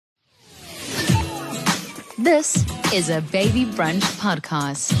This is a Baby Brunch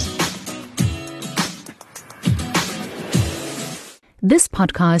podcast. This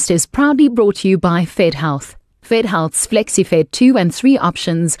podcast is proudly brought to you by FedHealth. FedHealth's FlexiFed 2 and 3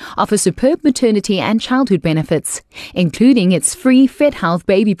 options offer superb maternity and childhood benefits, including its free FedHealth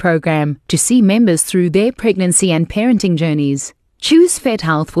baby program to see members through their pregnancy and parenting journeys. Choose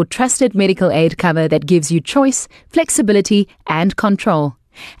FedHealth for trusted medical aid cover that gives you choice, flexibility, and control,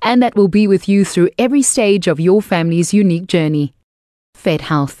 and that will be with you through every stage of your family's unique journey.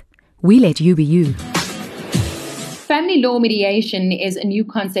 FedHealth. We let you be you. Family law mediation is a new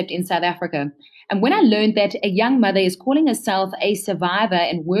concept in South Africa. And when I learned that a young mother is calling herself a survivor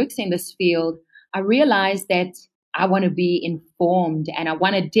and works in this field, I realized that I want to be informed and I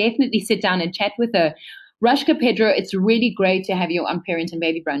want to definitely sit down and chat with her. Rashka Pedro, it's really great to have you on Parent and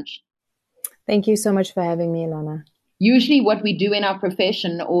Baby Brunch. Thank you so much for having me, Ilana. Usually what we do in our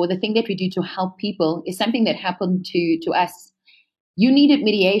profession or the thing that we do to help people is something that happened to us. You needed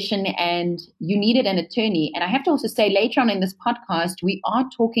mediation and you needed an attorney. And I have to also say later on in this podcast, we are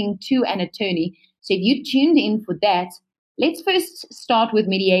talking to an attorney. So if you tuned in for that, let's first start with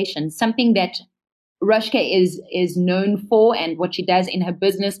mediation, something that Rashka is known for and what she does in her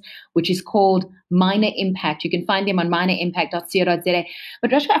business, which is called Minor Impact. You can find them on minorimpact.co.za.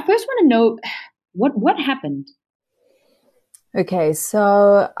 But Rashka, I first want to know what happened. Okay,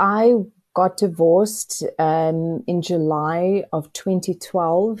 so I got divorced in July of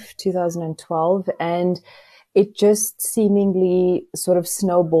 2012, and it just seemingly sort of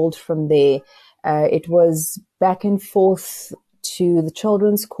snowballed from there. It was back and forth to the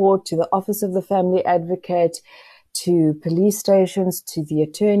children's court, to the office of the family advocate, to police stations, to the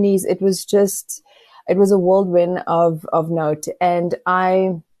attorneys. It was a whirlwind of note. And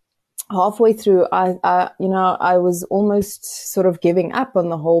halfway through, I was almost sort of giving up on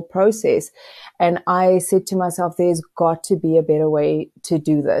the whole process. And I said to myself, there's got to be a better way to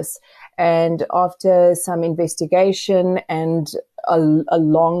do this. And after some investigation and a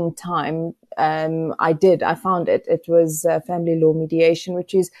long time, I found it. It was family law mediation,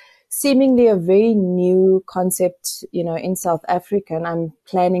 which is seemingly a very new concept, in South Africa. And I'm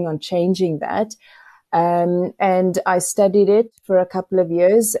planning on changing that. And I studied it for a couple of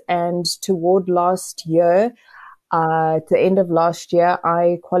years, and toward last year, at the end of last year,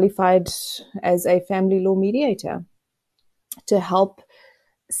 I qualified as a family law mediator to help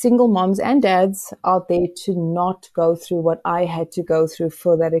single moms and dads out there to not go through what I had to go through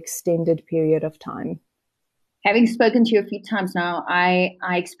for that extended period of time. Having spoken to you a few times now, I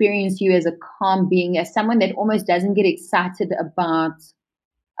experience you as a calm being, as someone that almost doesn't get excited about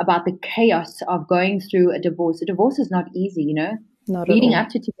the chaos of going through a divorce. A divorce is not easy, Not Leading at all. up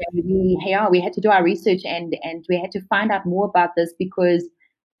to today, we had to do our research and we had to find out more about this because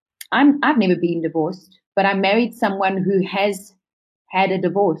I've never been divorced, but I married someone who has had a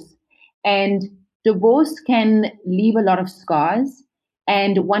divorce. And divorce can leave a lot of scars,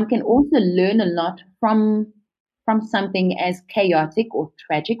 and one can also learn a lot from something as chaotic or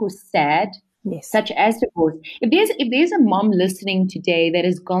tragic or sad. Yes. Such as divorce. If there's a mom listening today that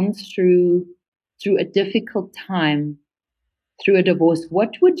has gone through a difficult time through a divorce,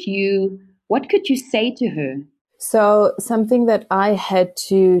 what could you say to her? So something that I had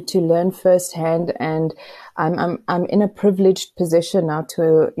to learn firsthand, and I'm in a privileged position now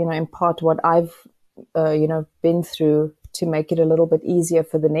to impart what I've been through to make it a little bit easier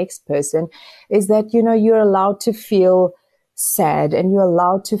for the next person, is that you're allowed to feel sad and you're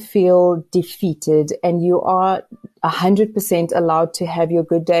allowed to feel defeated, and you are 100% allowed to have your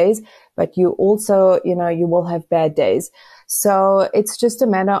good days, but you also you will have bad days. So it's just a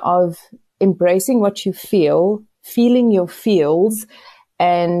matter of embracing what you feel, feeling your feels,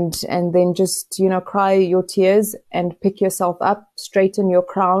 and then just cry your tears and pick yourself up, straighten your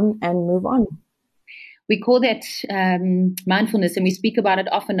crown, and move on. We call that mindfulness, and we speak about it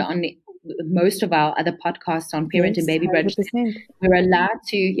often on most of our other podcasts on Parent and Baby Brunch. 100%. We're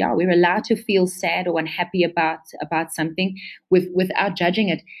allowed to feel sad or unhappy about something without judging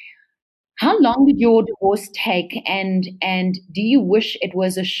it. How long did your divorce take, and do you wish it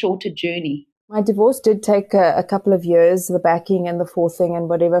was a shorter journey? My divorce did take a couple of years, the backing and the forthing and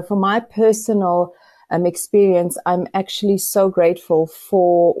whatever. For my personal experience, I'm actually so grateful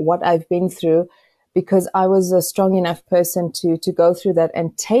for what I've been through, because I was a strong enough person to go through that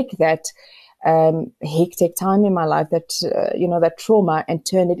and take that hectic time in my life, that trauma, and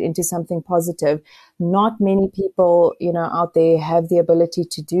turn it into something positive. Not many people, out there have the ability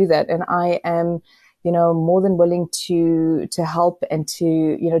to do that. And I am, more than willing to help and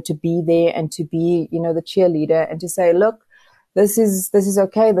to be there and to be, the cheerleader and to say, look, this is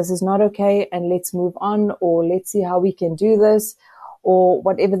okay, this is not okay, and let's move on, or let's see how we can do this, or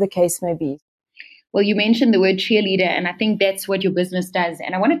whatever the case may be. Well, you mentioned the word cheerleader, and I think that's what your business does.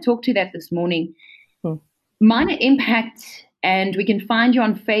 And I want to talk to that this morning. Minor Impact, and we can find you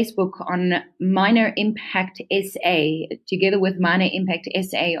on Facebook on Minor Impact SA, together with Minor Impact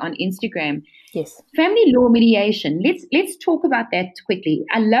SA on Instagram. Yes. Family law mediation. Let's talk about that quickly.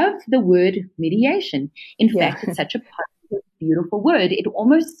 I love the word mediation. In fact, it's such a positive, beautiful word. It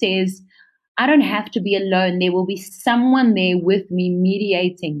almost says, I don't have to be alone. There will be someone there with me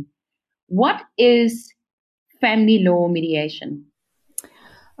mediating. What is family law mediation?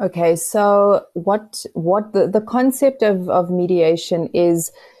 Okay, so what the concept of mediation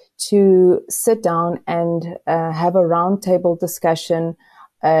is to sit down and have a roundtable discussion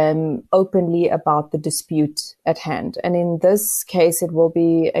openly about the dispute at hand. And in this case, it will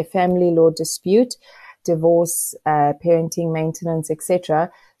be a family law dispute, divorce, parenting, maintenance,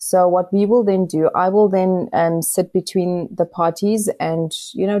 etc. So what we will then do, I will then sit between the parties and,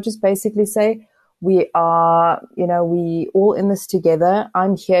 just basically say, we are, we all in this together.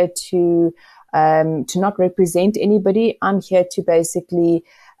 I'm here to not represent anybody. I'm here to basically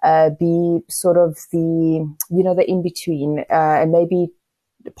be sort of the in-between, and maybe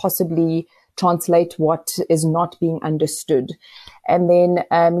possibly translate what is not being understood. And then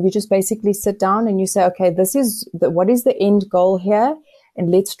you just basically sit down and you say, okay, what is the end goal here? And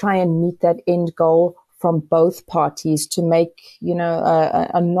let's try and meet that end goal from both parties to make,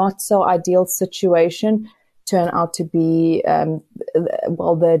 a not so ideal situation turn out to be,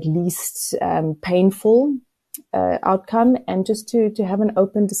 the least painful outcome, and just to have an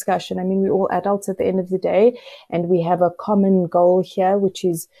open discussion. I mean, we're all adults at the end of the day, and we have a common goal here, which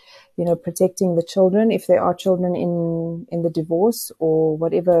is, protecting the children, if there are children in the divorce or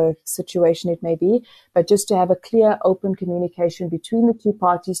whatever situation it may be, but just to have a clear, open communication between the two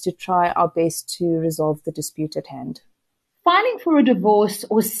parties to try our best to resolve the dispute at hand. Filing for a divorce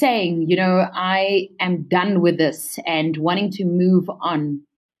or saying, I am done with this and wanting to move on.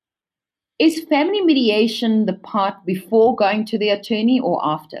 Is family mediation the part before going to the attorney or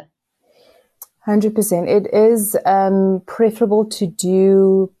after? 100%. It is preferable to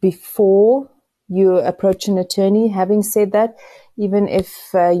do before you approach an attorney. Having said that, even if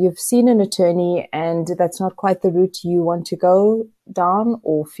you've seen an attorney and that's not quite the route you want to go down,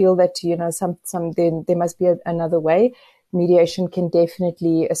 or feel that there must be another way, mediation can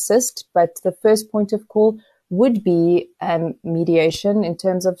definitely assist. But the first point of call would be mediation, in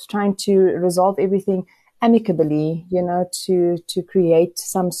terms of trying to resolve everything amicably, to create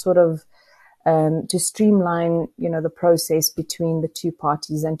some sort of to streamline, the process between the two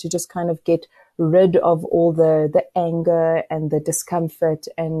parties, and to just kind of get rid of all the anger and the discomfort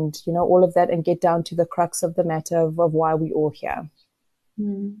and, all of that, and get down to the crux of the matter of why we're all here.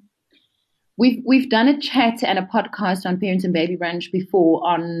 We've done a chat and a podcast on Parents and Baby Brunch before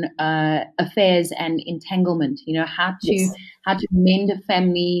on affairs and entanglement. How to mend a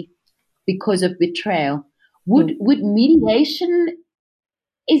family because of betrayal. Would mediation,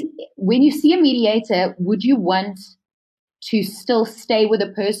 when you see a mediator, would you want to still stay with a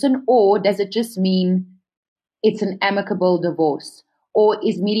person, or does it just mean it's an amicable divorce? Or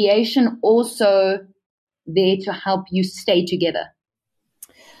is mediation also there to help you stay together?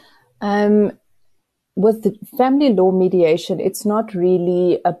 With the family law mediation, it's not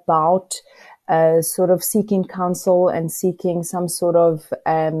really about sort of seeking counsel and seeking some sort of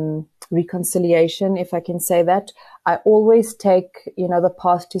reconciliation, if I can say that. I always take, the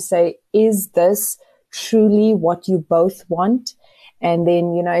path to say, is this truly what you both want? And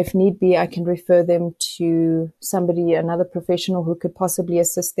then, if need be, I can refer them to somebody, another professional who could possibly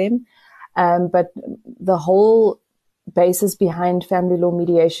assist them. But the whole basis behind family law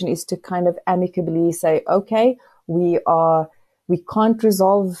mediation is to kind of amicably say, okay, we can't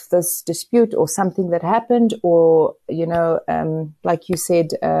resolve this dispute or something that happened, or, like you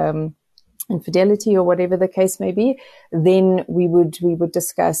said, infidelity or whatever the case may be. Then we would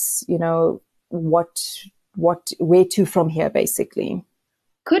discuss, where to from here, basically.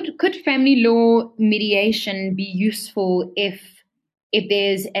 Could family law mediation be useful if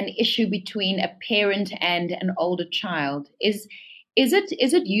there's an issue between a parent and an older child? Is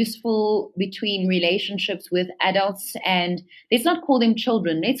it useful between relationships with adults, and let's not call them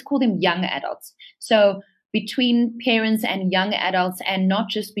children, let's call them young adults. So between parents and young adults, and not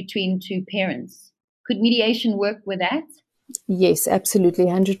just between two parents. Could mediation work with that? Yes, absolutely,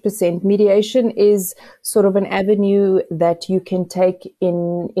 100%. Mediation is sort of an avenue that you can take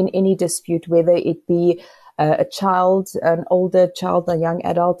in any dispute, whether it be a child, an older child, a young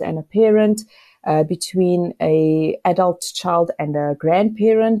adult, and a parent. between a adult child and a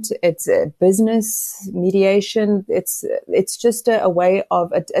grandparent. It's a business mediation. It's just a way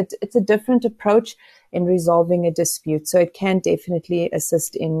of, it's a different approach in resolving a dispute. So it can definitely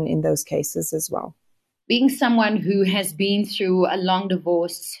assist in those cases as well. Being someone who has been through a long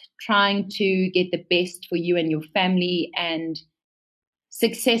divorce, trying to get the best for you and your family and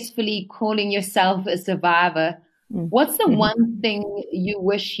successfully calling yourself a survivor, what's the one thing you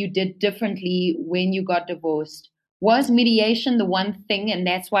wish you did differently when you got divorced? Was mediation the one thing and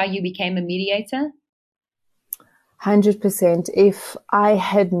that's why you became a mediator? 100%. If I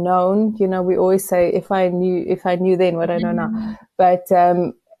had known, we always say, if I knew then what I know now. But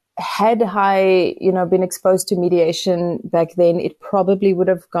had I, been exposed to mediation back then, it probably would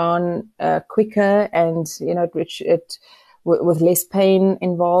have gone quicker and, with less pain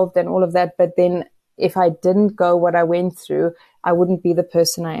involved and all of that. But then if I didn't go what I went through, I wouldn't be the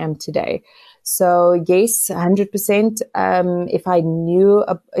person I am today. So yes, 100%. If I knew,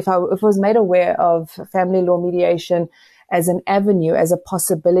 if I was made aware of family law mediation as an avenue, as a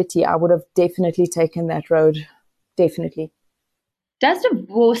possibility, I would have definitely taken that road. Definitely. Does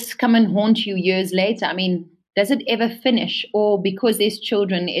divorce come and haunt you years later? I mean, does it ever finish, or because there's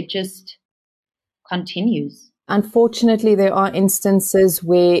children, it just continues? Unfortunately, there are instances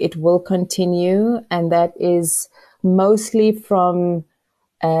where it will continue, and that is mostly from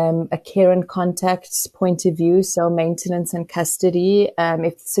a care and contact's point of view, so maintenance and custody.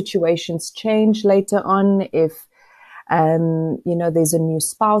 If situations change later on, if there's a new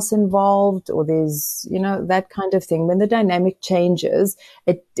spouse involved, or there's, that kind of thing. When the dynamic changes,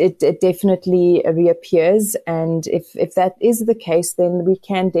 it definitely reappears. And if that is the case, then we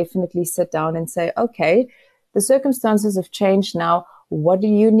can definitely sit down and say, okay, the circumstances have changed now. What do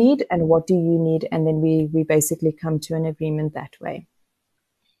you need and what do you need? And then we basically come to an agreement that way.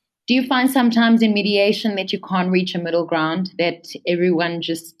 Do you find sometimes in mediation that you can't reach a middle ground, that everyone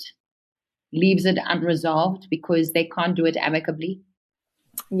just leaves it unresolved because they can't do it amicably?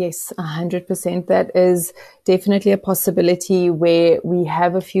 Yes, 100%. That is definitely a possibility where we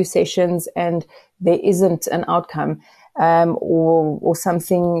have a few sessions and there isn't an outcome, or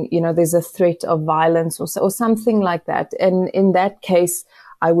something, there's a threat of violence or something like that. And in that case,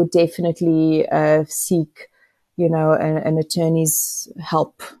 I would definitely seek, an attorney's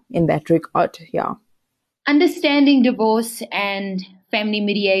help in that regard. Yeah. Understanding divorce and family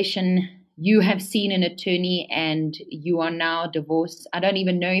mediation, you have seen an attorney and you are now divorced. I don't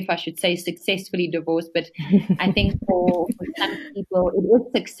even know if I should say successfully divorced, but I think for some people it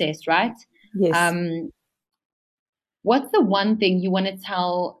is success, right? Yes. What's the one thing you want to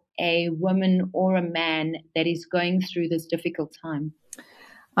tell a woman or a man that is going through this difficult time?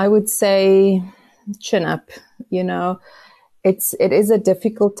 I would say chin up, It is a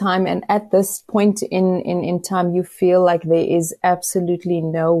difficult time, and at this point in time, you feel like there is absolutely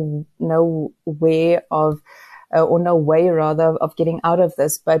no way of, or no way rather of getting out of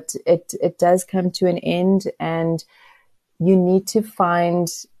this. But it does come to an end, and you need to find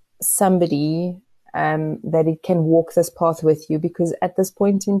somebody that it can walk this path with you, because at this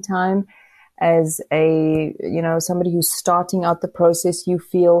point in time, as somebody who's starting out the process, you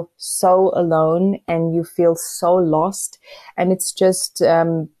feel so alone and you feel so lost. And it's just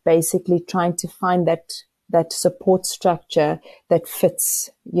basically trying to find that support structure that fits,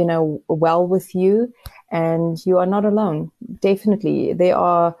 well with you. And you are not alone. Definitely. There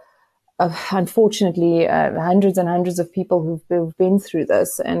are, unfortunately, hundreds and hundreds of people who've been through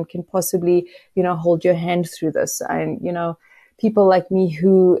this and can possibly, hold your hand through this. And, people like me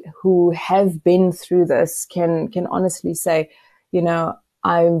who have been through this can honestly say,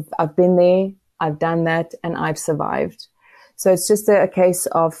 I've been there, I've done that, and I've survived. So it's just a case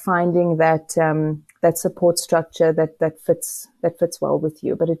of finding that support structure that fits well with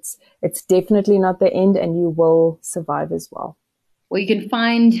you. But it's definitely not the end, and you will survive as well. Well, you can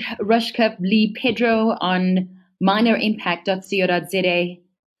find Rushka Lee Pedro on minorimpact.co.za.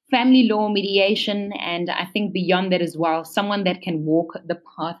 Family law mediation, and I think beyond that as well, someone that can walk the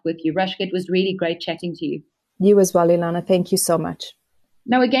path with you. Rushka, it was really great chatting to you. You as well, Ilana. Thank you so much.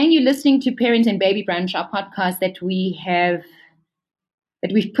 Now, again, you're listening to Parent and Baby Brunch, our podcast that we've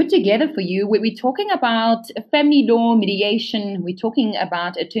put together for you, where we're talking about family law mediation. We're talking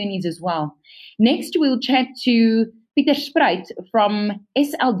about attorneys as well. Next, we'll chat to Pieter Spruit from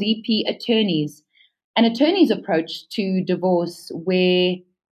SLDP Attorneys, an attorney's approach to divorce where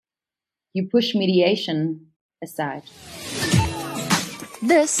you push mediation aside.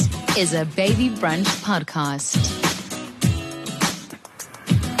 This is a Baby Brunch podcast.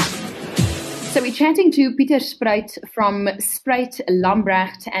 So we're chatting to Pieter Spruit from Spruit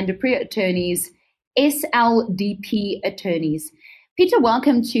Lambrecht and de Pre Attorneys, SLDP Attorneys. Peter,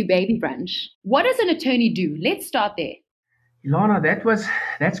 welcome to Baby Brunch. What does an attorney do? Let's start there. Ilana,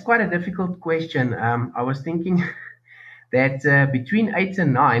 that's quite a difficult question. I was thinking that between 8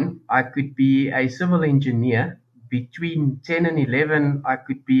 and 9, I could be a civil engineer. Between 10 and 11, I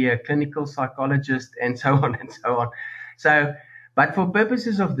could be a clinical psychologist, and so on and so on. But for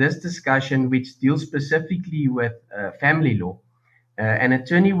purposes of this discussion, which deals specifically with family law, an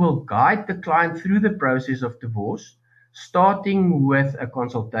attorney will guide the client through the process of divorce, starting with a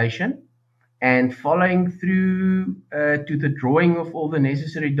consultation and following through to the drawing of all the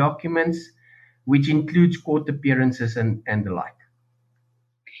necessary documents, which includes court appearances and the like.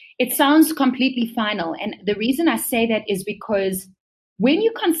 It sounds completely final. And the reason I say that is because when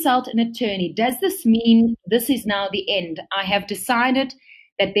you consult an attorney, does this mean this is now the end? I have decided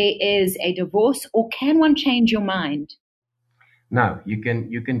that there is a divorce, or can one change your mind? No, you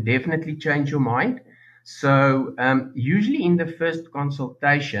can definitely change your mind. So usually in the first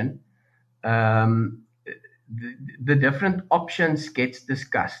consultation, the different options gets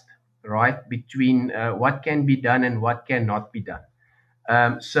discussed, right, between what can be done and what cannot be done.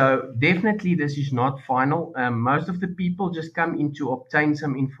 So definitely this is not final. Most of the people just come in to obtain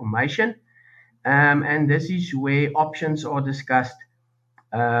some information, and this is where options are discussed.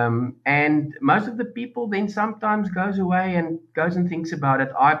 And most of the people then sometimes goes away and goes and thinks about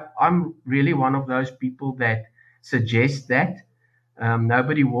it. I'm really one of those people that suggests that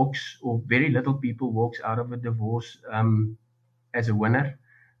nobody walks, or very little people walks out of a divorce as a winner.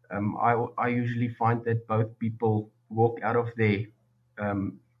 I usually find that both people walk out of there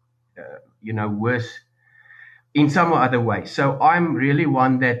worse in some other way. So I'm really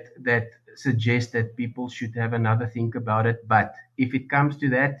one that suggests that people should have another think about it. But if it comes to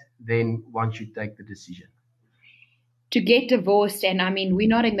that, then one should take the decision. To get divorced, and I mean, we're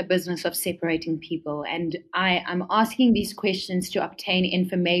not in the business of separating people, and I'm asking these questions to obtain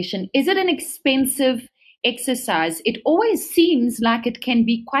information. Is it an expensive exercise? It always seems like it can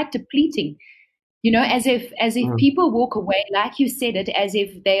be quite depleting. As if people walk away, like you said it, as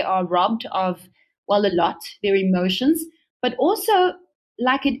if they are robbed of, well, a lot, their emotions, but also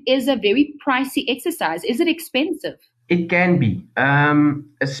like it is a very pricey exercise. Is it expensive? It can be,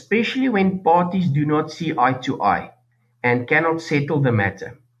 especially when parties do not see eye to eye and cannot settle the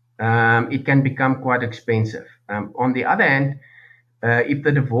matter. It can become quite expensive. On the other hand, if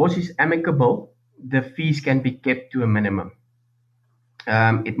the divorce is amicable, the fees can be kept to a minimum.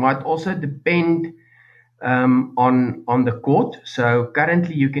 It might also depend on the court. So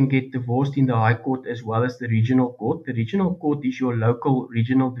currently you can get divorced in the High Court as well as the Regional Court. The Regional Court is your local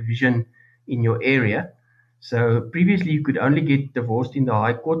regional division in your area. So previously you could only get divorced in the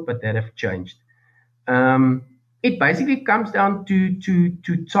High Court, but that have changed. It basically comes down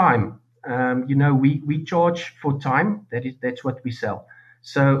to time. We charge for time. That's what we sell.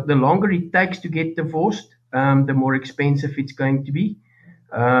 So the longer it takes to get divorced, the more expensive it's going to be.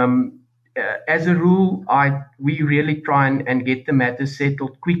 As a rule, we really try and get the matter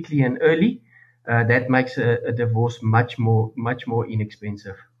settled quickly and early. That makes a divorce much more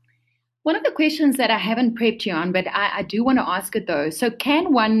inexpensive. One of the questions that I haven't prepped you on, but I do want to ask it though. So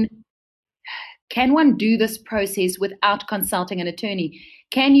can one do this process without consulting an attorney?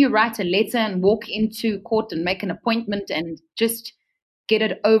 Can you write a letter and walk into court and make an appointment and just get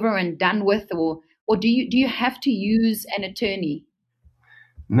it over and done with, or do you have to use an attorney?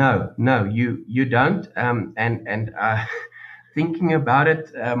 No, you don't. And thinking about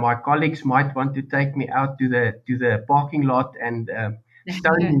it, my colleagues might want to take me out to the parking lot and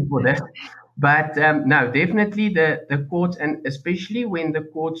stone me for that. But no, definitely the courts, and especially when the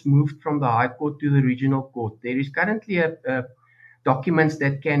courts moved from the High Court to the Regional Court, there is currently a documents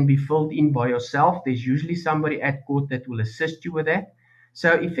that can be filled in by yourself. There's usually somebody at court that will assist you with that.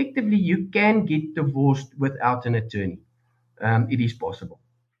 So effectively, you can get divorced without an attorney. It is possible.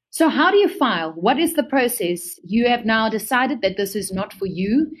 So how do you file? What is the process? You have now decided that this is not for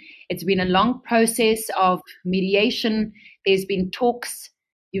you. It's been a long process of mediation. There's been talks.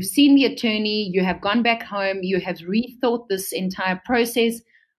 You've seen the attorney. You have gone back home. You have rethought this entire process.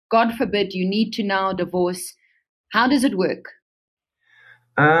 God forbid you need to now divorce. How does it work?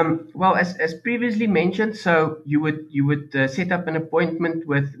 Well, as previously mentioned, so you would set up an appointment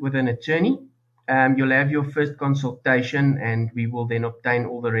with an attorney. You'll have your first consultation, and we will then obtain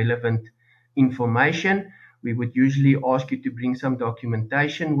all the relevant information. We would usually ask you to bring some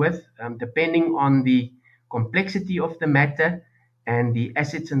documentation with, depending on the complexity of the matter and the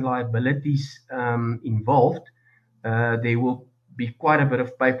assets and liabilities involved. There will be quite a bit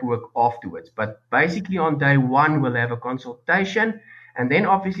of paperwork afterwards. But basically on day one, we'll have a consultation, and then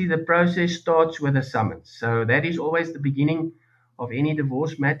obviously the process starts with a summons. So that is always the beginning of any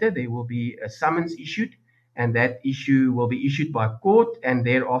divorce matter. There will be a summons issued, and that issue will be issued by court, and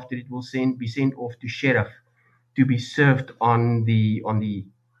thereafter it will be sent off to sheriff to be served on the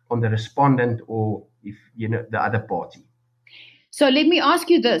respondent, or if the other party. So let me ask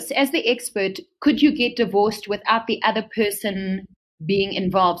you this, as the expert, could you get divorced without the other person being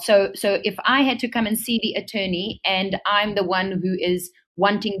involved? So if I had to come and see the attorney and I'm the one who is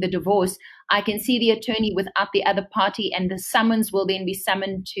wanting the divorce, I can see the attorney without the other party, and the summons will then be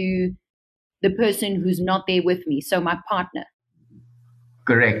summoned to the person who's not there with me, so my partner.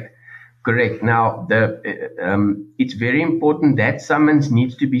 Correct. Now, it's very important that summons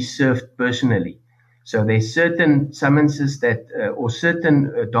needs to be served personally. So there's certain summonses that, or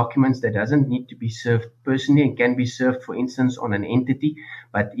certain documents that doesn't need to be served personally and can be served, for instance, on an entity.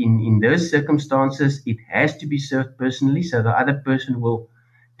 But in those circumstances, it has to be served personally. So the other person will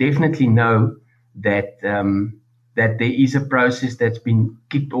definitely know that that there is a process that's been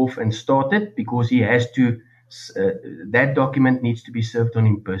kicked off and started, because he has to. That document needs to be served on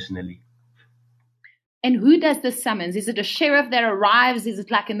him personally. And who does the summons? Is it a sheriff that arrives? Is it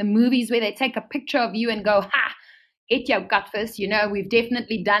like in the movies where they take a picture of you and go, ha, et jou gutvis, we've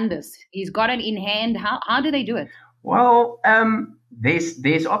definitely done this. He's got it in hand. How do they do it? Well,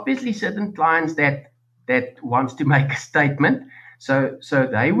 there's obviously certain clients that wants to make a statement. So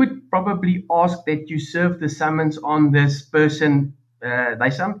they would probably ask that you serve the summons on this person. They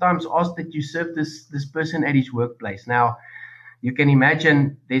sometimes ask that you serve this person at his workplace. Now, you can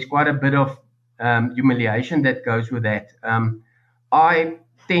imagine there's quite a bit of humiliation that goes with that. I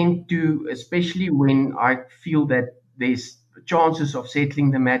tend to, especially when I feel that there's chances of settling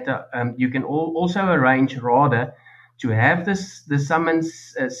the matter, you can also arrange rather to have the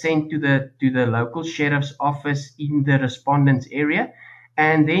summons sent to the local sheriff's office in the respondent's area,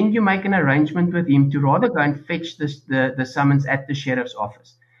 and then you make an arrangement with him to rather go and fetch the summons at the sheriff's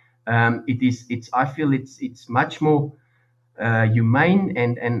office. I feel it's much more humane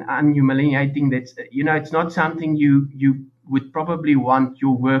and unhumiliating. That's it's not something you would probably want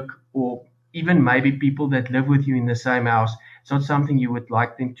your work, or even maybe people that live with you in the same house. It's not something you would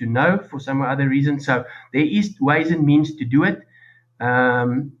like them to know for some other reason. So there is ways and means to do it,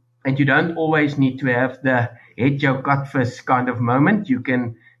 and you don't always need to have the het jou katvis kind of moment. You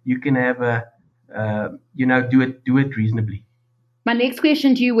can have a do it reasonably. My next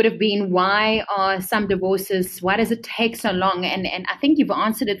question to you would have been, why does it take so long? And I think you've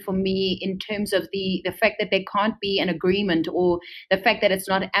answered it for me in terms of the fact that there can't be an agreement, or the fact that it's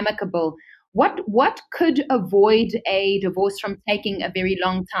not amicable. What could avoid a divorce from taking a very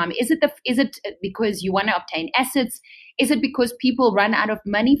long time? Is it because you want to obtain assets? Is it because people run out of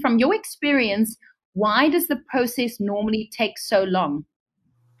money? From your experience, why does the process normally take so long?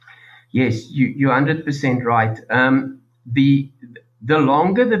 Yes, you're 100% right. The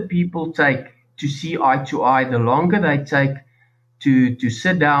longer the people take to see eye to eye, the longer they take to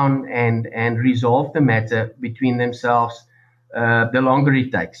sit down and resolve the matter between themselves, the longer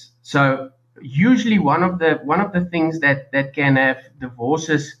it takes. So usually one of the things that can have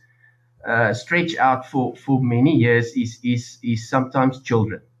divorces stretch out for many years is sometimes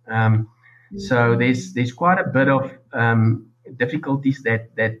children. So there's quite a bit of difficulties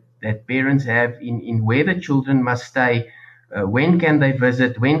that parents have in where the children must stay. When can they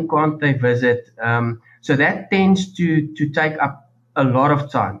visit? When can't they visit? So that tends to take up a lot of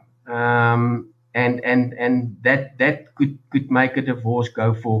time, and that could make a divorce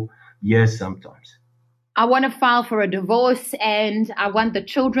go for years sometimes. I want to file for a divorce, and I want the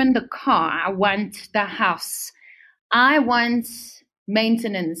children, the car, I want the house, I want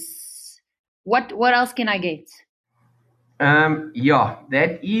maintenance. What else can I get?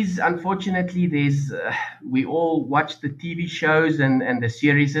 That is, unfortunately, we all watch the TV shows and the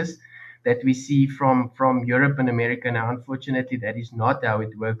series that we see from Europe and America. Now, unfortunately, that is not how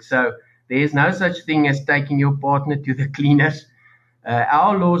it works. So there is no such thing as taking your partner to the cleaners.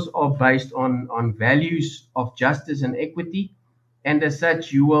 Our laws are based on values of justice and equity, and as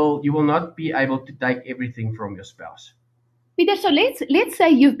such, you will not be able to take everything from your spouse. Peter, so let's say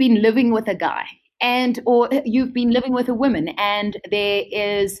you've been living with a guy, or you've been living with a woman, and there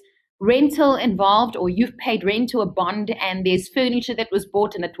is rental involved, or you've paid rent to a bond, and there's furniture that was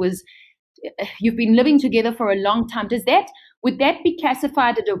bought, and you've been living together for a long time. Would that be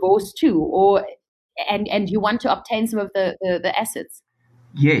classified a divorce too, or and you want to obtain some of the assets?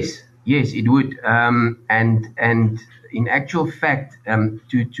 Yes, it would. And in actual fact,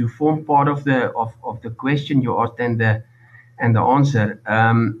 to form part of the question you asked, and the answer,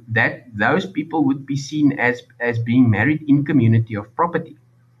 that those people would be seen as being married in community of property.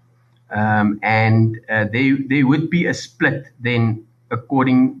 And there would be a split then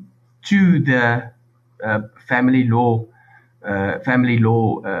according to the family law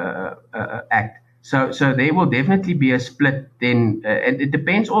act. So there will definitely be a split then, and it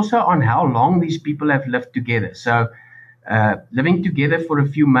depends also on how long these people have lived together. So living together for a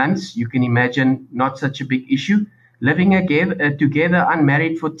few months, you can imagine, not such a big issue. Living again together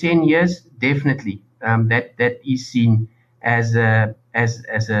unmarried for 10 years, definitely that is seen as a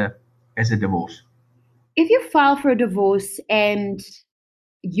divorce. If you file for a divorce and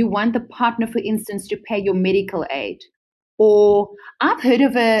you want the partner, for instance, to pay your medical aid, or I've heard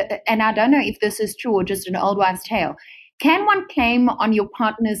of and I don't know if this is true or just an old wives' tale, can one claim on your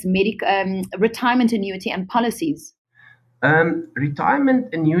partner's retirement annuity and policies?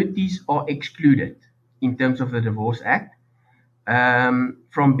 Retirement annuities are excluded in terms of the Divorce Act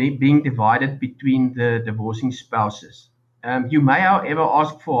from being divided between the divorcing spouses. You may, however,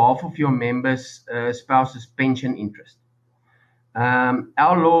 ask for half of your member's spouse's pension interest.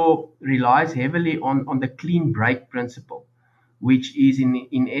 Our law relies heavily on the clean break principle, which is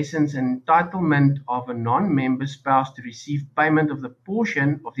in essence an entitlement of a non-member spouse to receive payment of the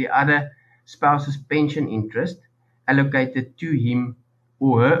portion of the other spouse's pension interest allocated to him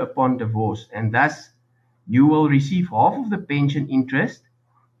or her upon divorce, and thus you will receive half of the pension interest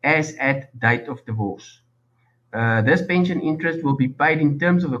as at date of divorce. This pension interest will be paid in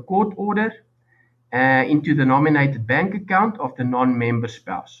terms of the court order into the nominated bank account of the non-member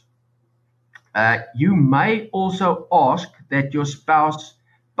spouse. You may also ask that your spouse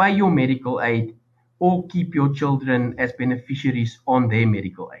pay your medical aid or keep your children as beneficiaries on their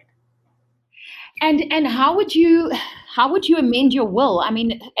medical aid. And how would you amend your will? I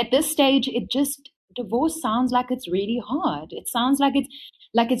mean, at this stage, divorce sounds like it's really hard. It sounds like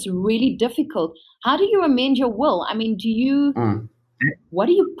it's really difficult. How do you amend your will? I mean, what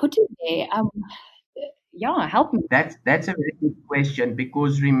do you put in there? Yeah, help me. That's a very good question,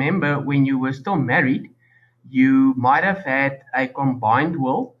 because remember, when you were still married, you might have had a combined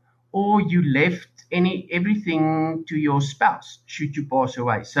will, or you left everything to your spouse should you pass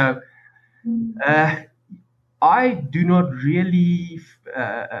away. So I do not really.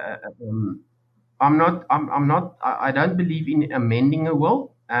 I don't believe in amending a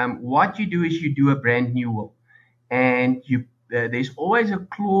will. What you do is you do a brand new will, and there's always a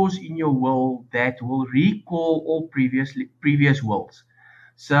clause in your will that will recall all previous wills.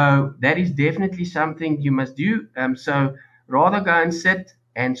 So that is definitely something you must do. So rather go and sit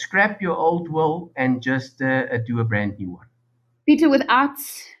and scrap your old will and just do a brand new one. Peter, without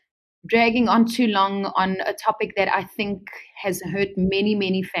dragging on too long on a topic that I think has hurt many,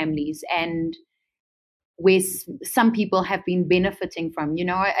 many families, and where some people have been benefiting from,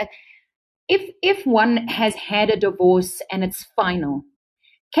 if one has had a divorce and it's final,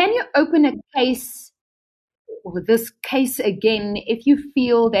 can you open a case, or this case again, if you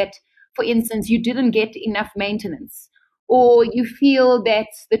feel that, for instance, you didn't get enough maintenance, or you feel that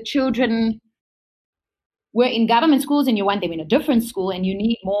the children were in government schools and you want them in a different school and you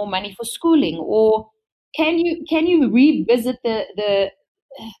need more money for schooling? Or can you revisit the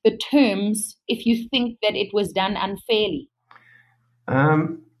terms if you think that it was done unfairly?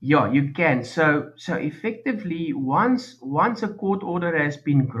 Yeah, you can. So effectively, once a court order has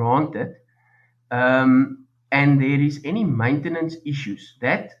been granted, and there is any maintenance issues,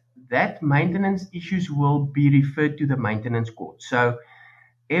 that maintenance issues will be referred to the maintenance court. So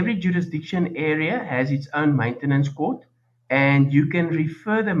every jurisdiction area has its own maintenance court, and you can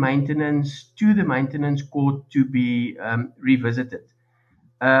refer the maintenance to the maintenance court to be revisited.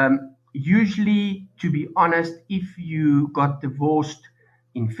 Usually, to be honest, if you got divorced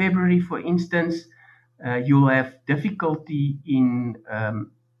in February, for instance, you'll have difficulty in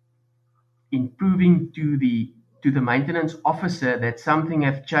proving to the maintenance officer that something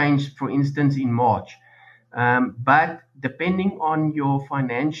have changed, for instance, in March. But depending on your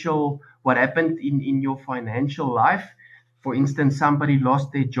what happened in your financial life, for instance, somebody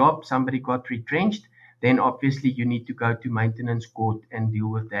lost their job, somebody got retrenched, then obviously you need to go to maintenance court and deal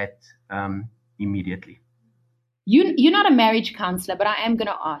with that immediately. You're not a marriage counselor, but I am going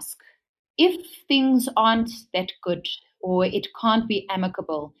to ask, if things aren't that good or it can't be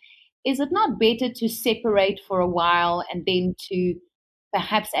amicable, is it not better to separate for a while and then to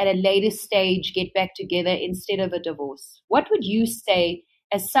perhaps at a later stage get back together instead of a divorce? What would you say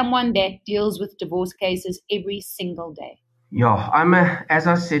as someone that deals with divorce cases every single day? Yeah, as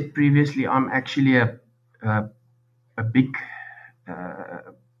I said previously, I'm actually a big.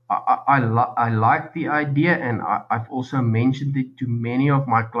 I like the idea, and I've also mentioned it to many of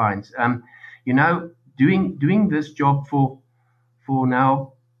my clients. Doing this job for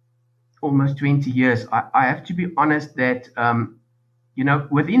now almost 20 years, I have to be honest that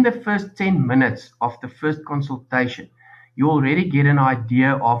within the first 10 minutes of the first consultation, you already get an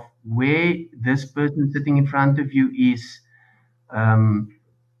idea of where this person sitting in front of you is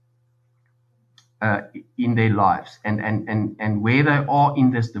in their lives and where they are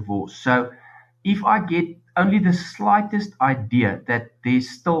in this divorce. So if I get only the slightest idea that there's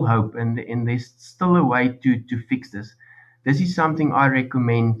still hope and there's still a way to fix this, this is something I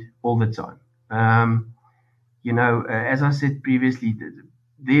recommend all the time. As I said previously,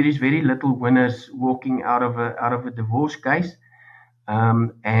 there is very little winners walking out of a divorce case, I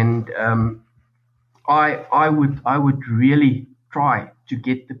would really try to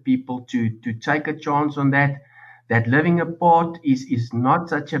get the people to take a chance on that. That living apart is not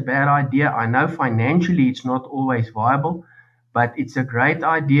such a bad idea. I know financially it's not always viable, but it's a great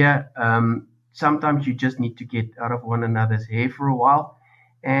idea. Sometimes you just need to get out of one another's hair for a while,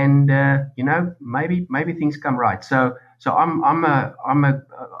 and maybe things come right. So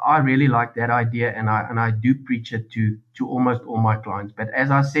I really like that idea, and I do preach it to almost all my clients. But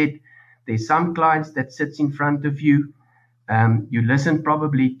as I said, there's some clients that sits in front of you. You listen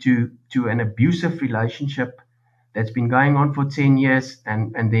probably to an abusive relationship that's been going on for 10 years,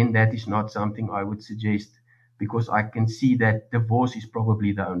 and then that is not something I would suggest, because I can see that divorce is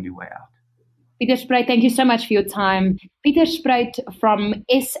probably the only way out. Pieter Spruit, thank you so much for your time. Pieter Spruit from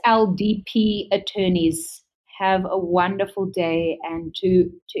SLDP Attorneys. Have a wonderful day. And to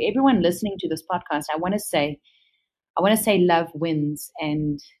everyone listening to this podcast, I want to say love wins.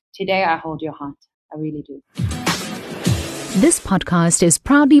 And today I hold your heart. I really do. This podcast is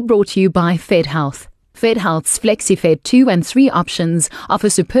proudly brought to you by FedHealth. FedHealth's FlexiFed 2 and 3 options offer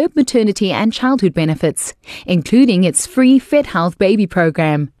superb maternity and childhood benefits, including its free FedHealth baby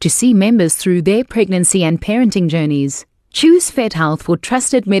program to see members through their pregnancy and parenting journeys. Choose FedHealth for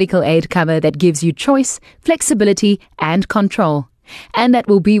trusted medical aid cover that gives you choice, flexibility, and control, and that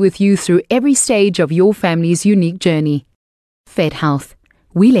will be with you through every stage of your family's unique journey. FedHealth.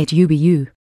 We let you be you.